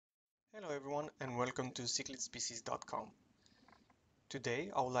Hello everyone and welcome to ciclidspecies.com. Today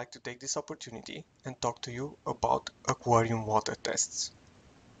I would like to take this opportunity and talk to you about aquarium water tests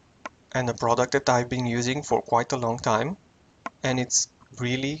and a product that I've been using for quite a long time, and it's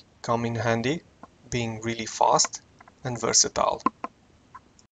really come in handy, being really fast and versatile.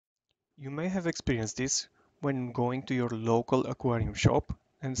 You may have experienced this when going to your local aquarium shop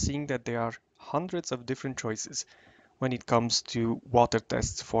and seeing that there are hundreds of different choices when it comes to water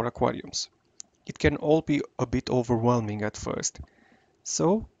tests for aquariums. It can all be a bit overwhelming at first.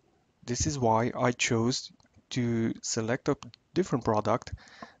 So this is why I chose to select a different product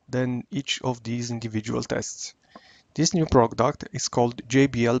than each of these individual tests. This new product is called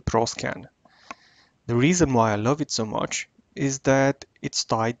JBL PRO Scan. The reason why I love it so much is that it's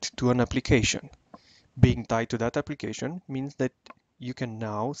tied to an application. Being tied to that application means that you can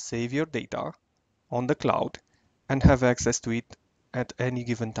now save your data on the cloud and have access to it at any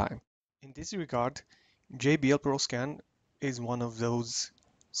given time. In this regard, JBL PRO Scan is one of those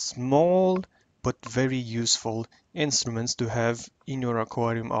small but very useful instruments to have in your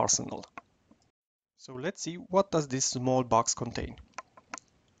aquarium arsenal. So let's see, what does this small box contain?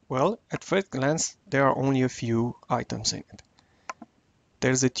 Well, at first glance, there are only a few items in it.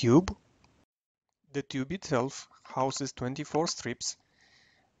 There's a tube. The tube itself houses 24 strips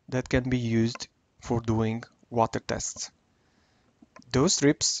that can be used for doing water tests. Those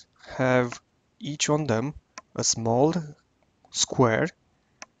strips have each on them a small square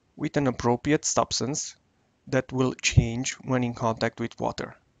with an appropriate substance that will change when in contact with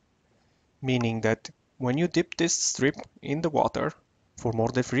water. Meaning that when you dip this strip in the water for more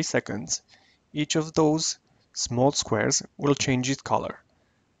than 3 seconds, each of those small squares will change its color.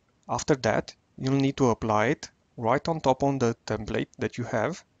 After that, you'll need to apply it right on top on the template that you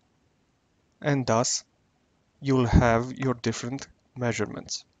have, and thus you'll have your different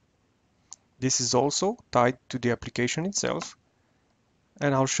measurements. This is also tied to the application itself,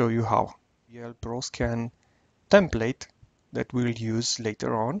 and I'll show you how. JBL PRO Scan template that we'll use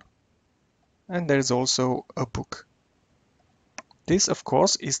later on, and there's also a book. This of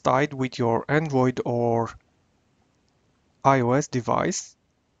course is tied with your Android or iOS device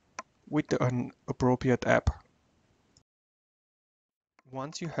with an appropriate app.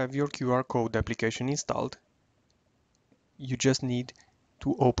 Once you have your QR code application installed, you just need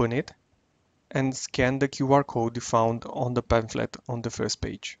to open it and scan the QR code found on the pamphlet on the first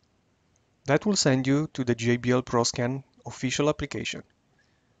page. That will send you to the JBL PRO Scan official application.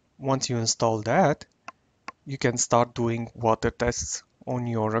 Once you install that, you can start doing water tests on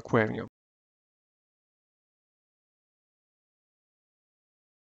your aquarium.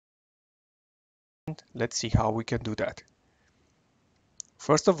 Let's see how we can do that.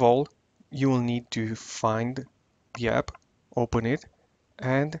 First of all, you will need to find the app, open it,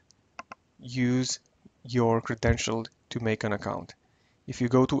 and use your credential to make an account. If you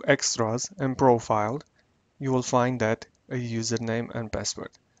go to Extras and Profile, you will find that a username and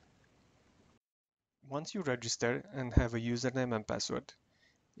password. Once you register and have a username and password,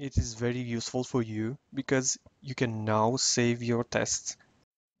 it is very useful for you because you can now save your tests.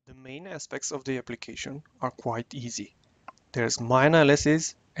 The main aspects of the application are quite easy. There's My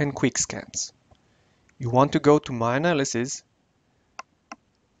Analysis and Quick Scans. You want to go to My Analysis,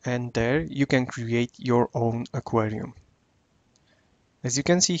 and there you can create your own aquarium. As you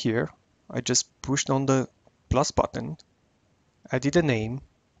can see here, I just pushed on the plus button, added a name,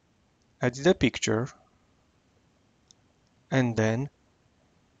 added a picture, and then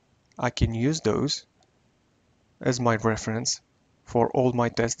I can use those as my reference for all my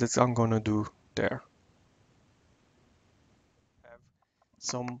tests that I'm gonna do there. I have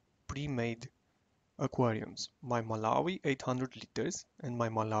some pre-made aquariums, my Malawi 800 liters and my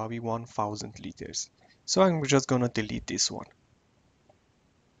Malawi 1000 liters. So I'm just gonna delete this one.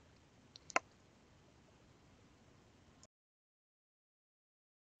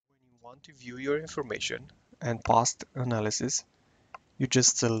 When you want to view your information and past analysis, you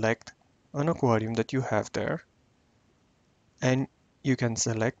just select an aquarium that you have there, and you can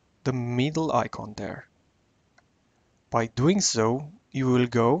select the middle icon there. By doing so, you will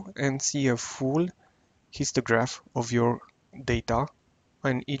go and see a full histograph of your data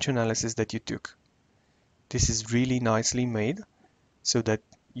and each analysis that you took. This is really nicely made so that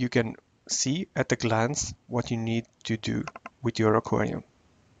you can see at a glance what you need to do with your aquarium.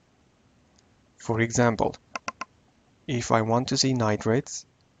 For example, if I want to see nitrates,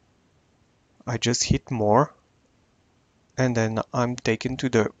 I just hit more, and then I'm taken to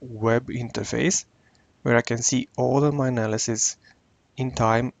the web interface where I can see all of my analysis in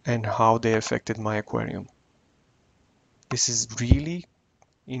time and how they affected my aquarium. This is really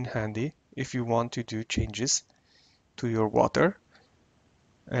in handy if you want to do changes to your water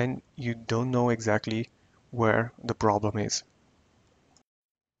and you don't know exactly where the problem is.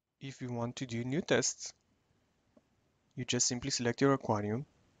 If you want to do new tests, you just simply select your aquarium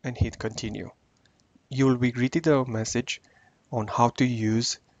and hit continue. You will be greeted a message on how to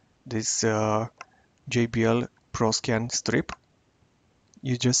use this JBL PRO Scan strip.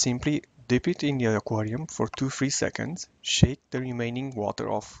 You just simply dip it in the aquarium for 2-3 seconds, shake the remaining water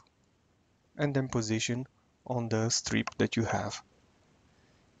off, and then position on the strip that you have.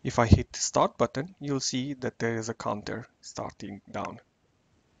 If I hit the start button, you'll see that there is a counter starting down.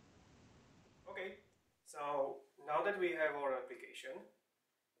 Okay, so now that we have our application,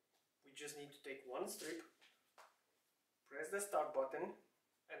 we just need to take one strip, press the start button,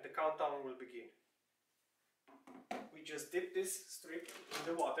 and the countdown will begin. We just dip this strip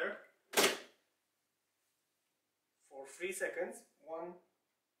in the water for 3 seconds, 1,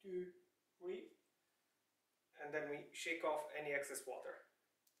 2, 3, and then we shake off any excess water.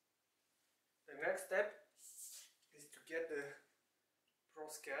 The next step is to get the Pro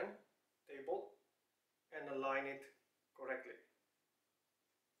Scan table and align it correctly.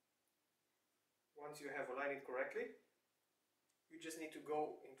 Once you have aligned it correctly, you just need to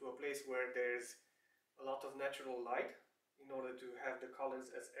go into a place where there's a lot of natural light in order to have the colors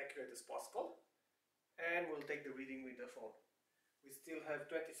as accurate as possible, and we'll take the reading with the phone. We still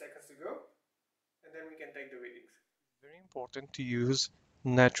have 20 seconds to go, and then we can take the readings. It's very important to use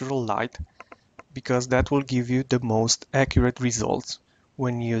natural light because that will give you the most accurate results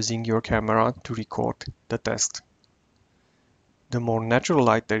when using your camera to record the test. The more natural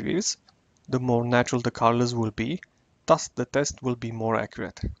light there is, the more natural the colors will be, thus the test will be more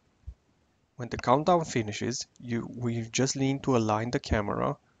accurate. When the countdown finishes, we just need to align the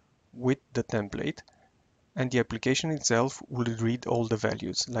camera with the template and the application itself will read all the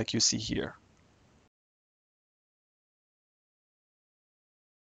values like you see here.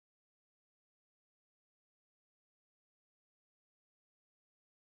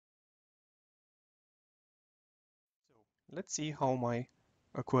 So let's see how my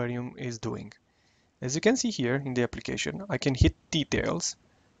aquarium is doing. As you can see here in the application, I can hit details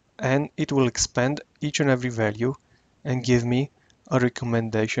and it will expand each and every value and give me a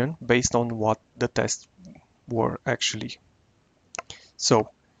recommendation based on what the tests were actually.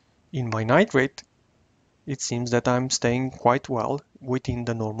 So in my nitrate, it seems that I'm staying quite well within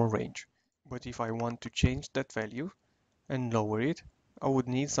the normal range. But if I want to change that value and lower it, I would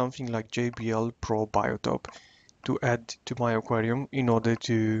need something like JBL PRO Biotop to add to my aquarium in order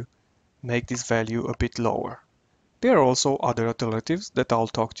to make this value a bit lower. There are also other alternatives that I'll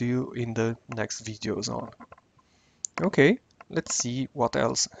talk to you in the next videos on. Okay, let's see what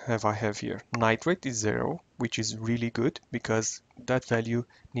else I have here. Nitrate is 0, which is really good because that value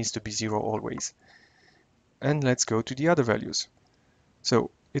needs to be 0 always. And let's go to the other values. So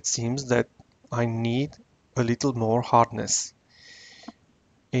it seems that I need a little more hardness.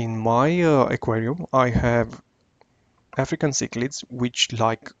 In my aquarium, I have African cichlids which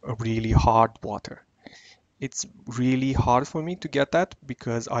like a really hard water. It's really hard for me to get that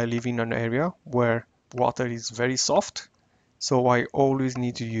because I live in an area where water is very soft, so I always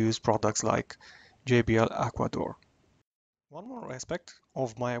need to use products like JBL Aquador. One more aspect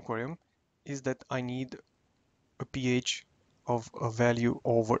of my aquarium is that I need a pH of a value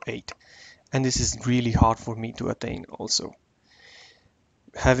over 8, and this is really hard for me to attain also.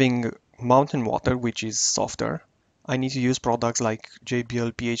 Having mountain water, which is softer, I need to use products like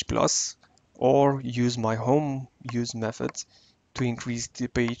JBL pH Plus or use my home use methods to increase the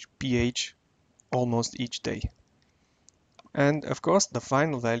pH almost each day. And of course, the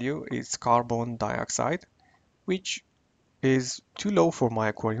final value is carbon dioxide, which is too low for my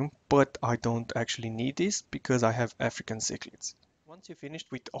aquarium, but I don't actually need this because I have African cichlids. Once you're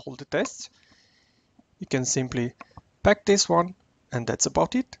finished with all the tests, you can simply pack this one, and that's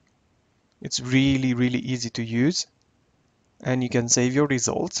about it. It's really easy to use, and you can save your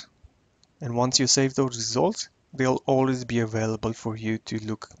results. And once you save those results, they'll always be available for you to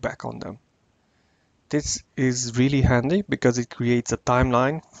look back on them. This is really handy because it creates a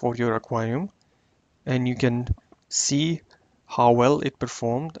timeline for your aquarium and you can see how well it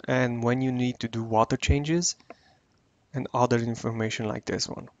performed and when you need to do water changes and other information like this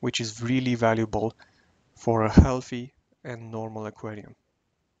one, which is really valuable for a healthy and normal aquarium.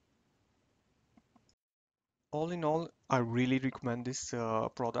 All in all, I really recommend this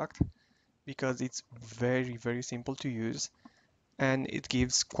product because it's very simple to use and it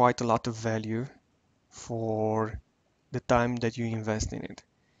gives quite a lot of value for the time that you invest in it.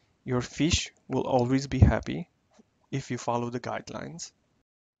 Your fish will always be happy if you follow the guidelines.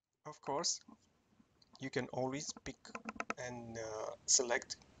 Of course, you can always pick and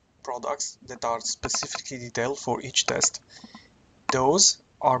select products that are specifically detailed for each test. Those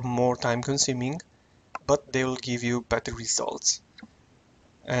are more time consuming, but they will give you better results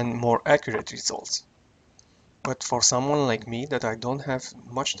and more accurate results. But for someone like me that I don't have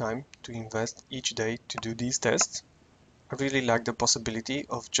much time to invest each day to do these tests, I really like the possibility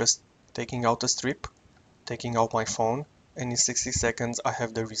of just taking out a strip, taking out my phone, and in 60 seconds I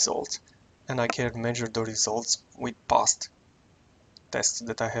have the results. And I can measure the results with past tests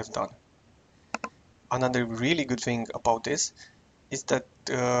that I have done. Another really good thing about this is that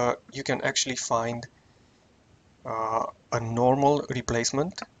you can actually find a normal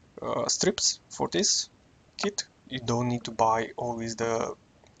replacement strips for this kit. You don't need to buy always the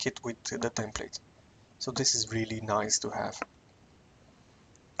kit with the template. So this is really nice to have.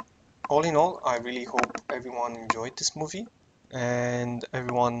 All in all, I really hope everyone enjoyed this movie and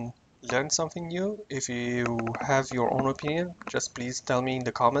everyone learned something new. If you have your own opinion, just please tell me in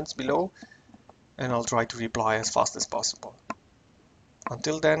the comments below and I'll try to reply as fast as possible.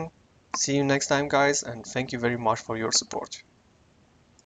 Until then, see you next time guys, and thank you very much for your support.